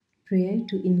Prayer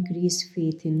to increase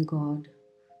faith in God.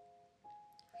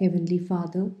 Heavenly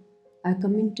Father, I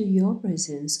come into your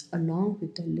presence along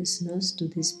with the listeners to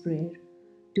this prayer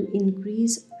to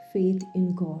increase faith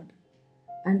in God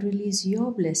and release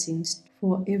your blessings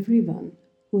for everyone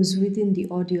who is within the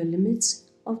audio limits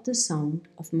of the sound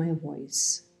of my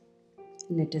voice.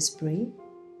 Let us pray.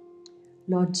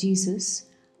 Lord Jesus,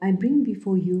 I bring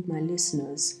before you my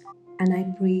listeners and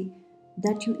I pray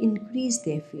that you increase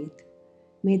their faith.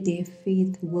 May their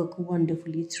faith work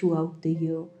wonderfully throughout the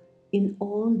year in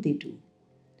all they do.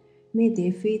 May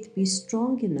their faith be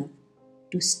strong enough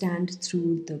to stand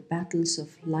through the battles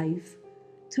of life,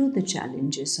 through the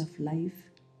challenges of life.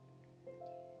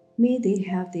 May they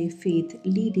have their faith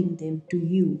leading them to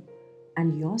you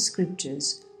and your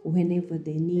scriptures whenever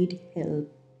they need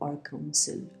help or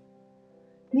counsel.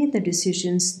 May the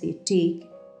decisions they take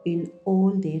in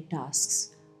all their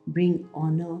tasks bring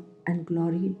honor and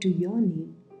glory to your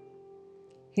name.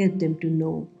 Help them to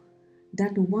know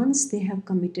that once they have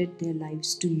committed their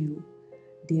lives to you,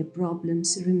 their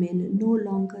problems remain no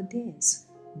longer theirs,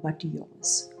 but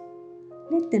yours.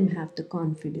 Let them have the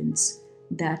confidence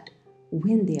that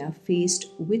when they are faced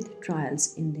with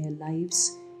trials in their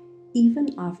lives,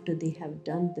 even after they have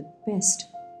done the best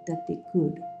that they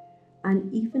could,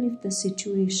 and even if the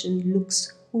situation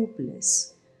looks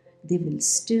hopeless, they will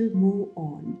still move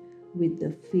on with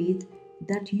the faith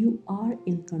that you are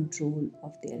in control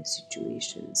of their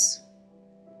situations.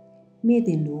 May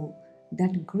they know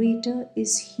that greater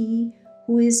is He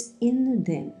who is in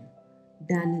them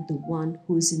than the one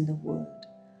who is in the world.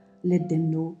 Let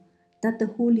them know that the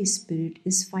Holy Spirit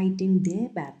is fighting their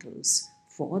battles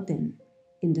for them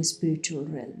in the spiritual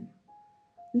realm.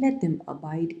 Let them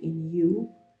abide in you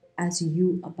as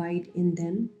you abide in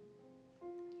them.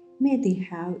 May they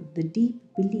have the deep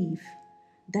belief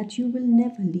that you will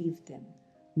never leave them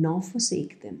nor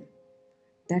forsake them,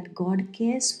 that God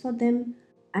cares for them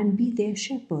and be their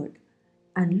shepherd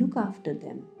and look after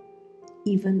them,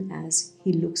 even as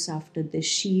He looks after the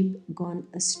sheep gone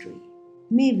astray.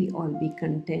 May we all be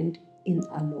content in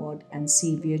our Lord and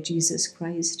Savior Jesus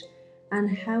Christ and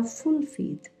have full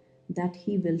faith that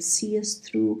He will see us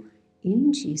through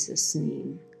in Jesus'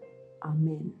 name.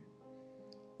 Amen.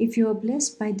 If you are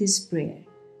blessed by this prayer,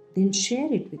 then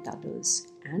share it with others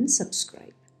and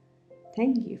subscribe.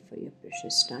 Thank you for your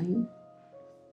precious time.